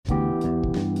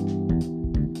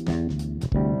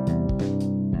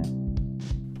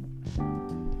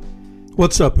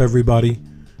What's up, everybody?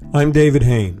 I'm David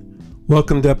Hain.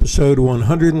 Welcome to episode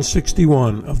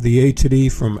 161 of the A to D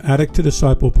from Addict to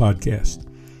Disciple podcast.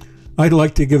 I'd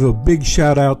like to give a big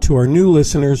shout out to our new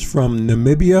listeners from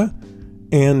Namibia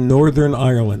and Northern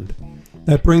Ireland.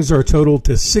 That brings our total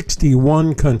to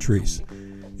 61 countries.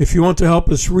 If you want to help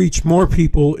us reach more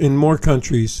people in more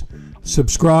countries,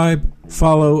 subscribe,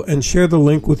 follow, and share the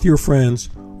link with your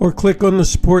friends, or click on the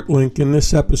support link in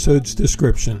this episode's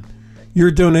description. Your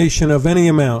donation of any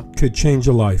amount could change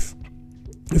a life.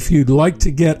 If you'd like to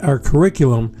get our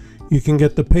curriculum, you can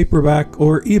get the paperback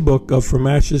or ebook of From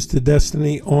Ashes to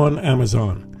Destiny on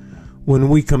Amazon. When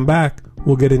we come back,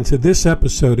 we'll get into this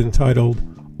episode entitled,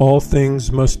 All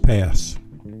Things Must Pass.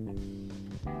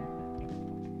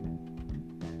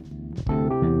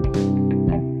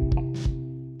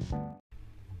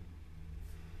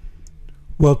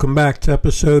 Welcome back to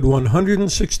episode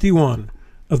 161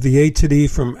 of the A to D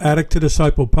from Addict to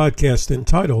Disciple podcast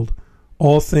entitled,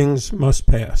 All Things Must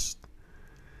Pass.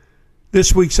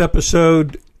 This week's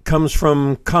episode comes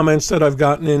from comments that I've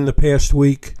gotten in the past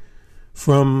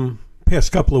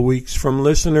couple of weeks, from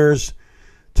listeners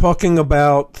talking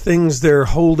about things they're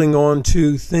holding on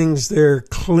to, things they're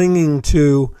clinging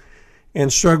to,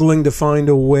 and struggling to find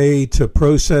a way to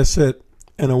process it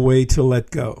and a way to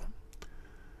let go.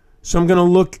 So I'm going to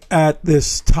look at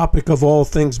this topic of all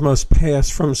things must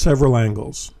pass from several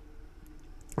angles.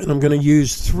 And I'm going to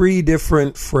use three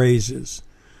different phrases.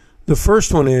 The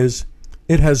first one is,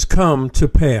 it has come to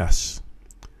pass.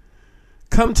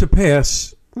 Come to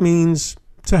pass means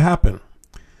to happen.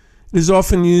 It is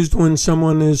often used when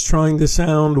someone is trying to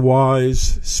sound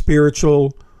wise,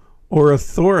 spiritual, or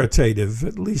authoritative.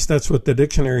 At least that's what the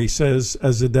dictionary says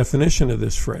as a definition of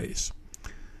this phrase.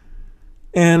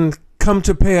 And come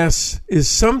to pass is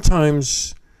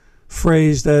sometimes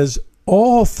phrased as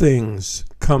all things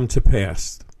come to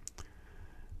pass.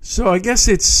 So I guess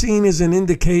it's seen as an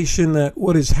indication that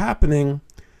what is happening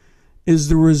is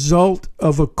the result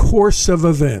of a course of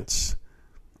events.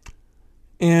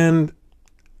 And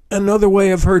another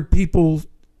way I've heard people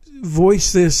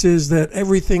voice this is that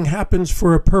everything happens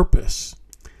for a purpose.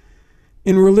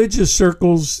 In religious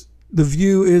circles, the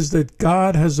view is that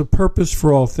God has a purpose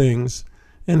for all things,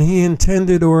 and he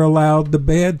intended or allowed the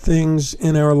bad things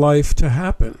in our life to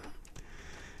happen.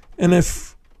 And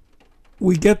if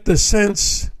we get the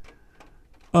sense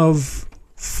of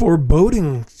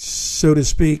foreboding, so to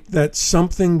speak, that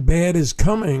something bad is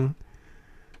coming,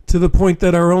 to the point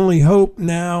that our only hope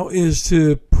now is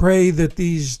to pray that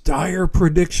these dire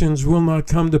predictions will not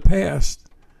come to pass,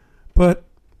 but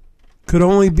could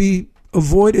only be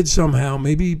avoided somehow,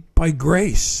 maybe by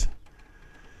grace.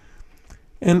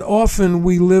 And often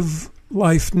we live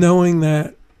life knowing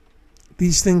that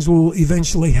these things will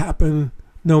eventually happen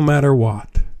no matter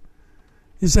what.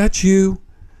 Is that you?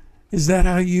 Is that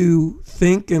how you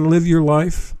think and live your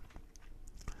life?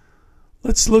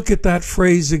 Let's look at that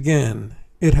phrase again.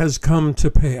 It has come to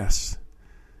pass.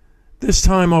 This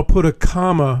time I'll put a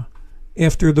comma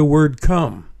after the word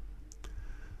come.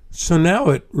 So now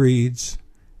it reads,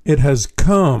 it has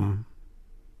come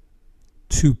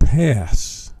to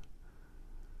pass.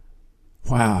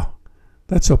 Wow,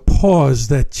 that's a pause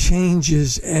that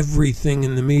changes everything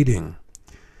in the meeting.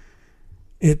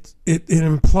 It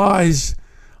implies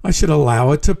I should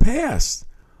allow it to pass.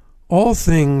 All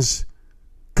things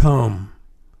come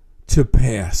to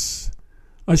pass.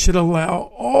 I should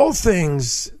allow all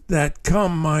things that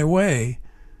come my way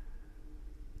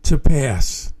to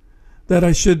pass. That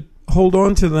I should hold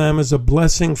on to them as a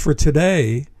blessing for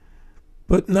today,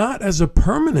 but not as a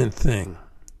permanent thing.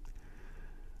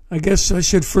 I guess I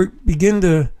should begin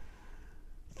to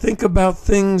think about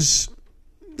things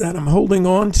that I'm holding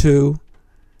on to,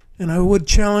 and I would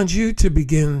challenge you to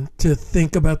begin to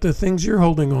think about the things you're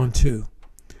holding on to.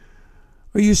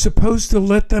 Are you supposed to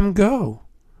let them go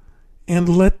and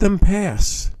let them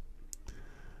pass?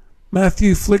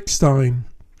 Matthew Flickstein,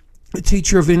 a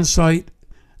teacher of insight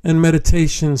and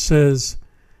meditation, says,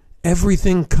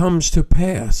 everything comes to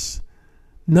pass.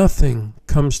 Nothing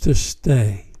comes to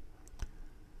stay.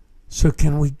 So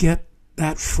can we get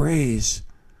that phrase,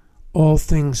 all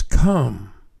things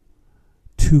come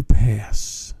to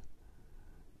pass?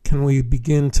 Can we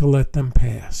begin to let them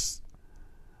pass?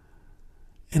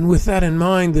 And with that in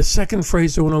mind, the second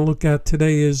phrase I want to look at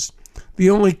today is, the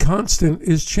only constant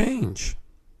is change.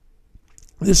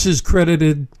 This is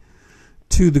credited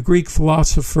to the Greek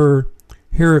philosopher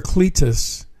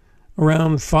Heraclitus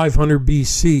around 500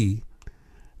 BC.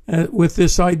 With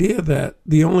this idea that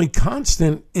the only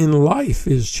constant in life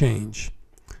is change.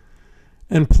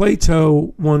 And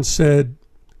Plato once said,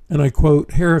 and I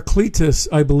quote, Heraclitus,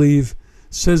 I believe,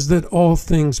 says that all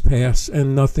things pass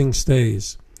and nothing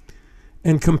stays.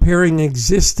 And comparing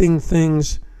existing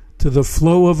things to the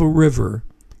flow of a river,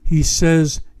 he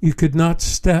says you could not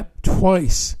step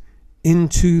twice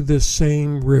into the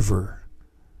same river.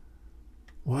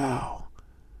 Wow,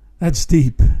 that's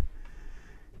deep.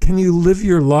 Can you live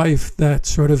your life that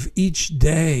sort of each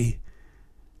day,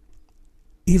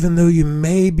 even though you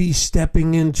may be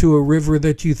stepping into a river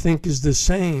that you think is the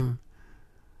same,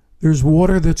 there's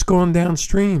water that's gone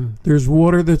downstream. There's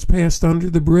water that's passed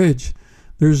under the bridge.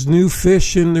 There's new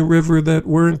fish in the river that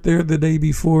weren't there the day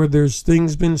before. There's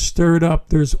things been stirred up.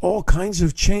 There's all kinds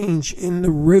of change in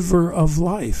the river of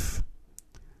life.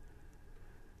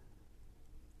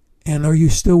 And are you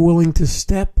still willing to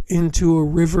step into a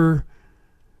river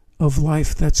of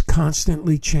life that's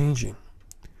constantly changing?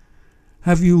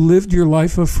 Have you lived your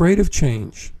life afraid of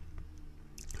change?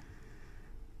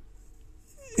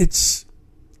 It's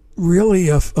really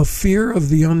a fear of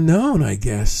the unknown, I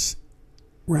guess,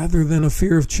 rather than a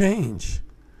fear of change.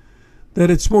 That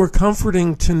it's more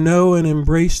comforting to know and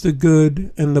embrace the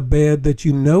good and the bad that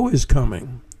you know is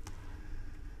coming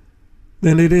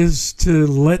than it is to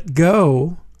let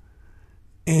go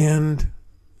and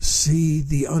see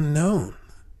the unknown.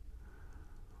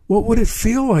 What would it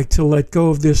feel like to let go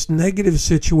of this negative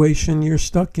situation you're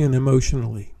stuck in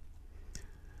emotionally?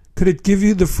 Could it give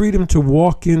you the freedom to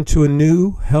walk into a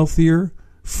new, healthier,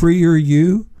 freer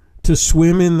you, to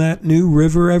swim in that new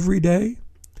river every day?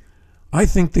 I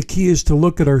think the key is to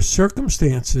look at our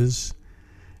circumstances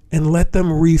and let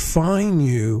them refine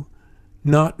you,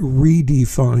 not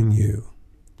redefine you.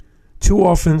 Too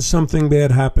often something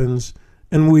bad happens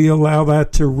and we allow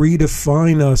that to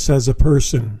redefine us as a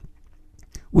person.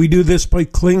 We do this by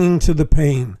clinging to the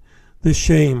pain, the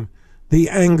shame, the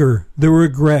anger, the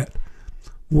regret.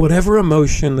 Whatever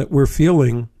emotion that we're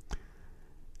feeling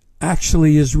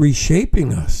actually is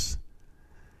reshaping us.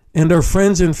 And our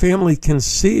friends and family can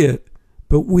see it,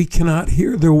 but we cannot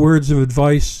hear their words of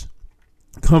advice,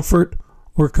 comfort,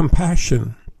 or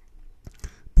compassion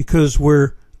because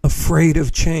we're afraid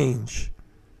of change.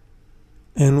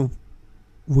 And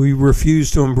we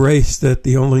refuse to embrace that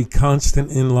the only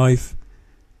constant in life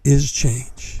is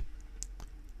change.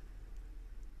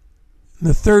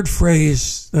 The third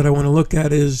phrase that I want to look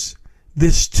at is,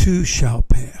 this too shall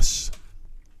pass.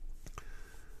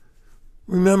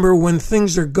 Remember, when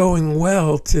things are going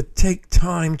well, to take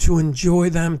time to enjoy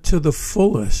them to the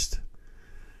fullest.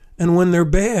 And when they're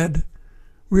bad,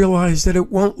 realize that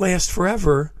it won't last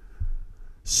forever.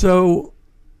 So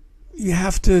you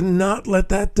have to not let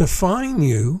that define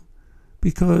you,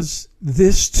 because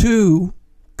this too,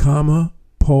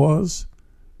 pause,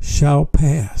 shall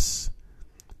pass.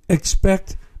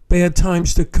 Expect bad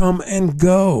times to come and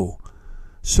go.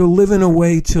 So live in a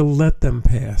way to let them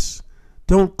pass.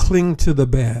 Don't cling to the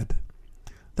bad.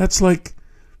 That's like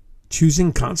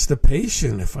choosing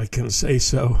constipation, if I can say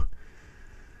so.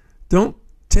 Don't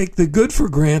take the good for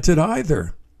granted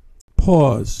either.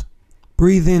 Pause,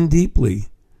 breathe in deeply,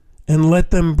 and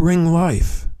let them bring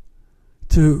life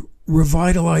to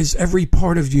revitalize every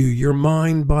part of you, your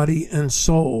mind, body, and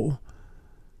soul,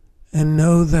 and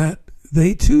know that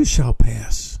they too shall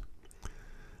pass.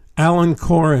 Alan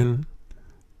Coren,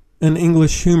 an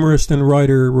English humorist and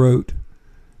writer, wrote,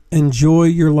 "Enjoy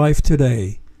your life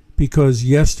today, because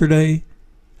yesterday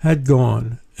had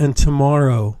gone and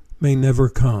tomorrow may never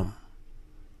come."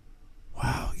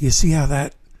 Wow, you see how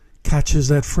that catches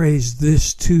that phrase,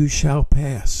 this too shall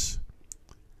pass.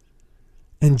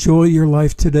 Enjoy your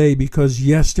life today, because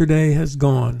yesterday has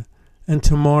gone and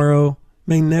tomorrow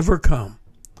may never come.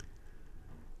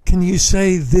 Can you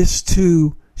say this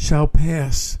too shall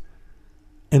pass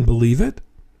and believe it?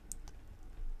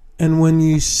 And when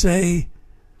you say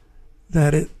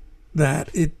that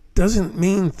it doesn't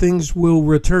mean things will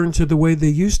return to the way they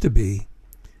used to be.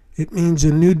 It means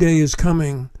a new day is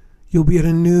coming. You'll be at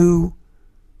a new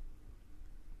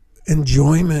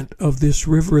enjoyment of this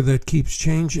river that keeps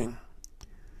changing.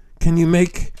 Can you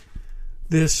make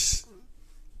this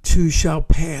too shall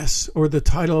pass, or the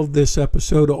title of this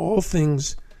episode, All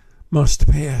Things Must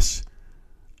Pass,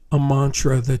 a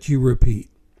mantra that you repeat?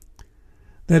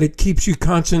 That it keeps you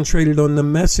concentrated on the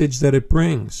message that it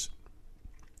brings.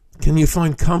 Can you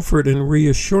find comfort and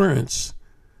reassurance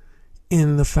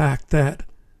in the fact that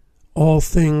all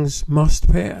things must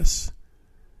pass,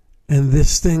 and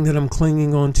this thing that I'm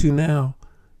clinging on to now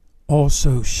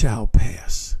also shall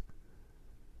pass?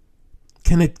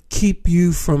 Can it keep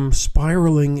you from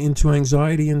spiraling into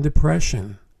anxiety and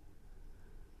depression?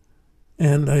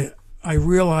 And I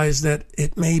realize that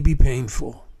it may be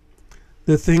painful.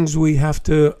 The things we have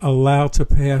to allow to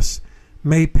pass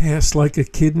may pass like a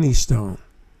kidney stone,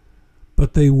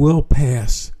 but they will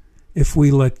pass if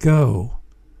we let go.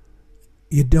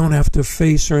 You don't have to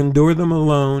face or endure them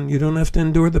alone. You don't have to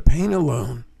endure the pain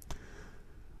alone.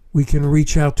 We can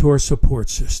reach out to our support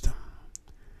system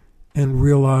and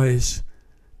realize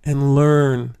and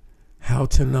learn how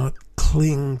to not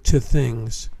cling to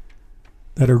things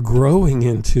that are growing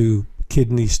into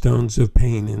kidney stones of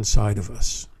pain inside of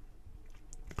us.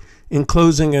 In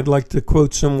closing, I'd like to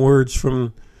quote some words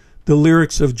from the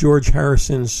lyrics of George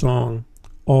Harrison's song,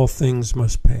 All Things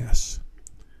Must Pass.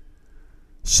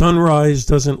 Sunrise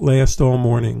doesn't last all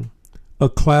morning. A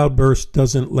cloudburst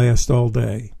doesn't last all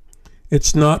day.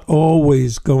 It's not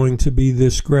always going to be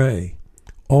this gray.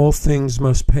 All things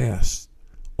must pass.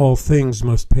 All things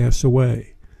must pass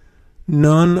away.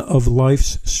 None of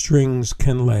life's strings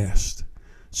can last.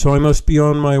 So I must be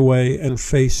on my way and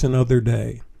face another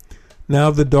day. Now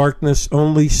the darkness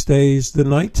only stays the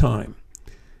nighttime.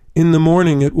 In the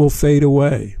morning it will fade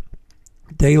away.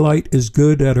 Daylight is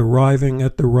good at arriving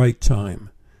at the right time.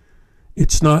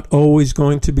 It's not always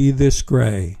going to be this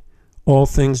gray. All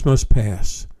things must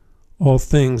pass. All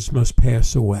things must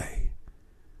pass away.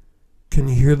 Can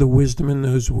you hear the wisdom in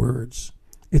those words?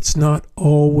 It's not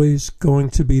always going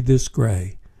to be this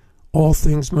gray. All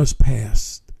things must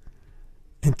pass.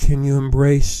 And can you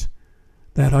embrace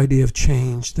that idea of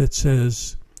change that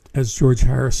says, as George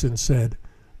Harrison said,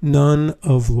 none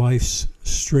of life's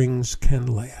strings can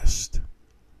last.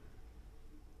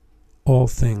 All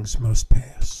things must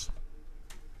pass.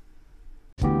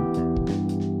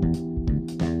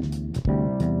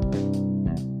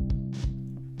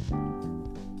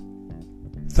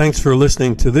 Thanks for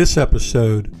listening to this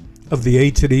episode of the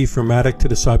A to D From Addict to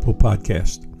Disciple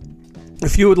podcast.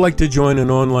 If you would like to join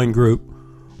an online group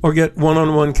or get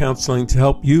one-on-one counseling to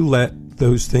help you let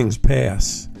those things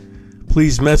pass,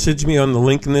 please message me on the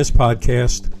link in this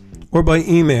podcast or by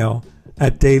email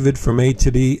at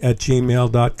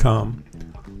davidfromatod@gmail.com,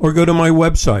 or go to my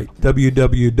website,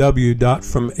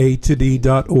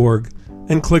 www.fromatod.org,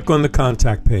 and click on the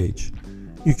contact page.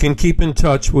 You can keep in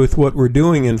touch with what we're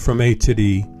doing in From A to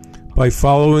D by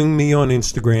following me on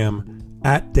Instagram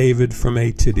at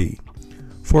davidfromatod.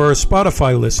 For our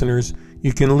Spotify listeners,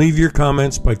 you can leave your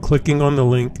comments by clicking on the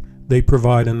link they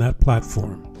provide on that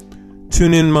platform.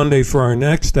 Tune in Monday for our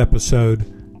next episode,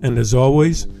 and as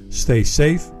always, stay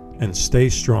safe and stay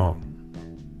strong.